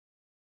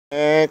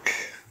Back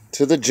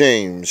to the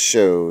James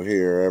Show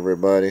here,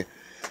 everybody.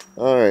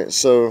 Alright,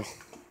 so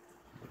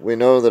we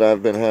know that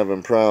I've been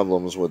having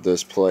problems with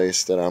this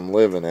place that I'm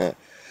living at.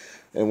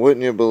 And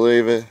wouldn't you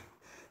believe it?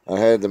 I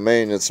had the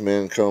maintenance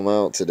men come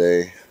out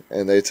today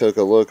and they took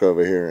a look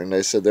over here and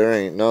they said there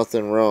ain't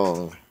nothing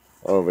wrong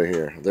over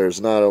here.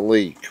 There's not a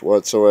leak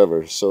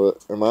whatsoever. So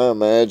am I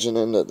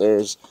imagining that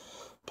there's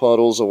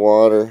puddles of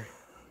water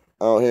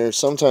out here?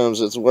 Sometimes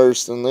it's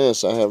worse than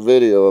this. I have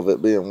video of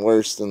it being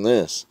worse than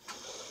this.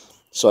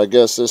 So I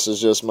guess this is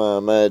just my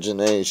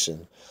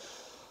imagination.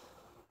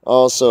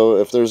 Also,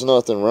 if there's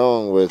nothing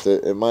wrong with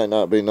it, it might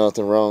not be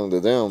nothing wrong to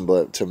them,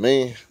 but to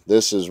me,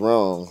 this is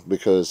wrong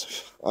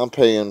because I'm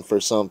paying for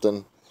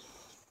something.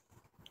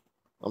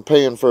 I'm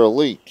paying for a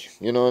leak.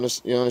 You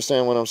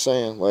understand what I'm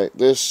saying? Like,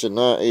 this should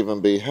not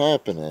even be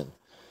happening.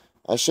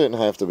 I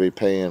shouldn't have to be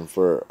paying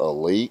for a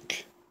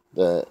leak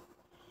that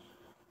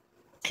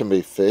can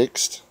be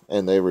fixed,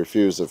 and they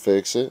refuse to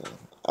fix it.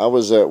 I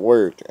was at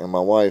work, and my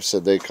wife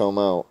said they come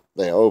out.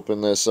 They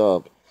opened this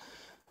up,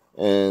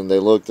 and they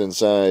looked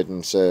inside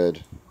and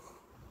said,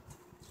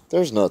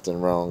 there's nothing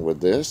wrong with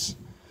this.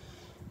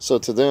 So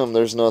to them,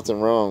 there's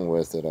nothing wrong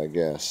with it, I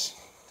guess.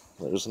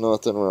 There's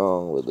nothing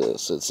wrong with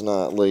this. It's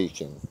not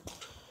leaking.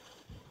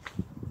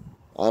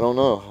 I don't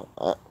know.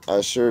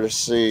 I sure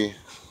see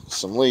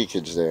some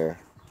leakage there.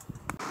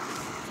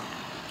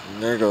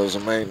 And there goes a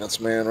maintenance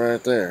man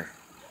right there.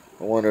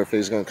 I wonder if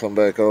he's going to come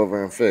back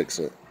over and fix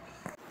it.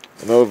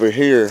 And over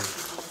here,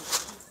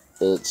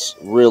 it's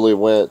really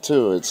wet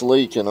too. It's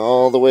leaking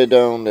all the way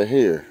down to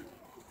here.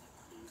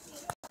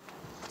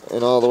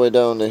 And all the way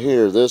down to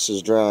here, this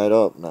is dried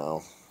up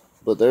now.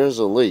 But there's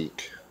a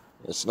leak.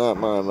 It's not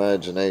my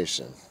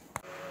imagination.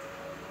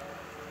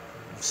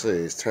 Let's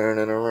see, he's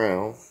turning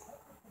around.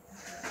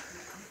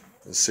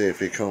 Let's see if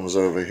he comes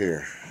over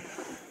here.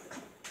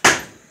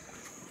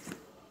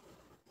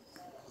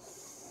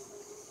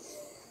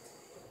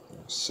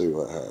 Let's see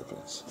what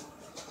happens.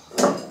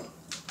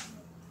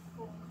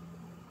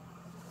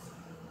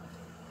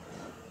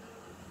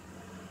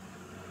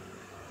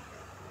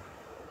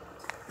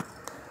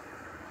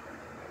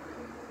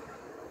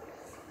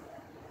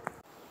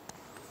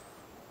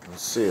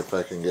 Let's see if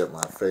I can get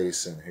my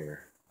face in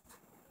here.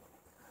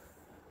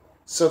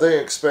 So they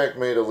expect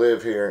me to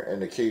live here and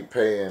to keep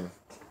paying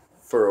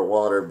for a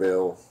water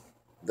bill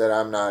that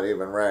I'm not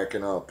even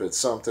racking up. It's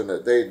something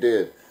that they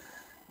did.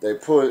 They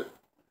put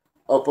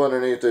up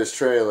underneath this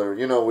trailer,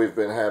 we've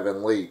been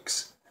having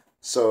leaks.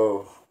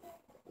 So,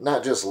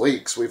 not just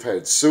leaks, we've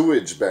had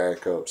sewage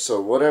backup.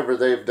 So whatever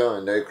they've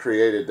done,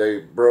 they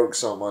broke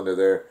something under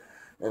there.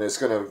 And it's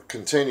going to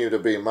continue to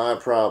be my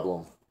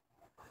problem.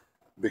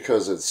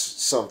 Because it's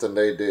something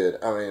they did.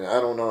 I mean,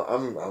 I don't know.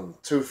 I'm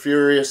too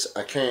furious.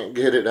 I can't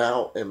get it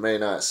out. It may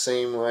not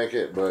seem like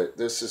it, but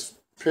this is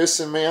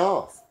pissing me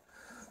off.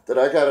 That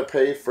I got to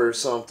pay for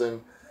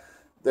something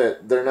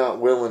that they're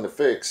not willing to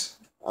fix.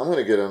 I'm going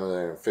to get under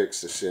there and fix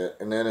the shit.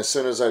 And then as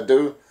soon as I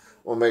do,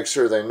 we'll make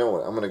sure they know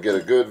it. I'm going to get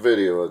a good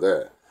video of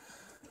that.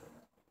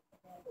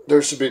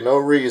 There should be no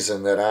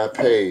reason that I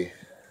pay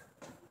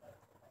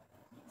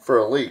for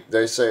a leak.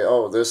 They say,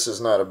 oh, this is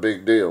not a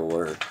big deal,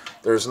 or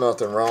there's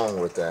nothing wrong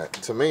with that.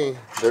 To me,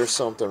 there's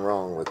something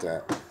wrong with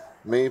that.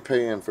 Me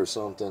paying for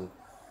something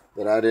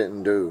that I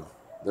didn't do,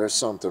 there's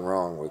something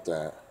wrong with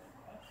that.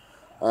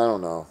 I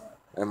don't know.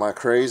 Am I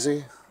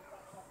crazy?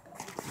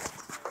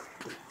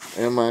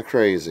 Am I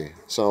crazy?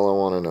 That's all I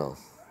want to know.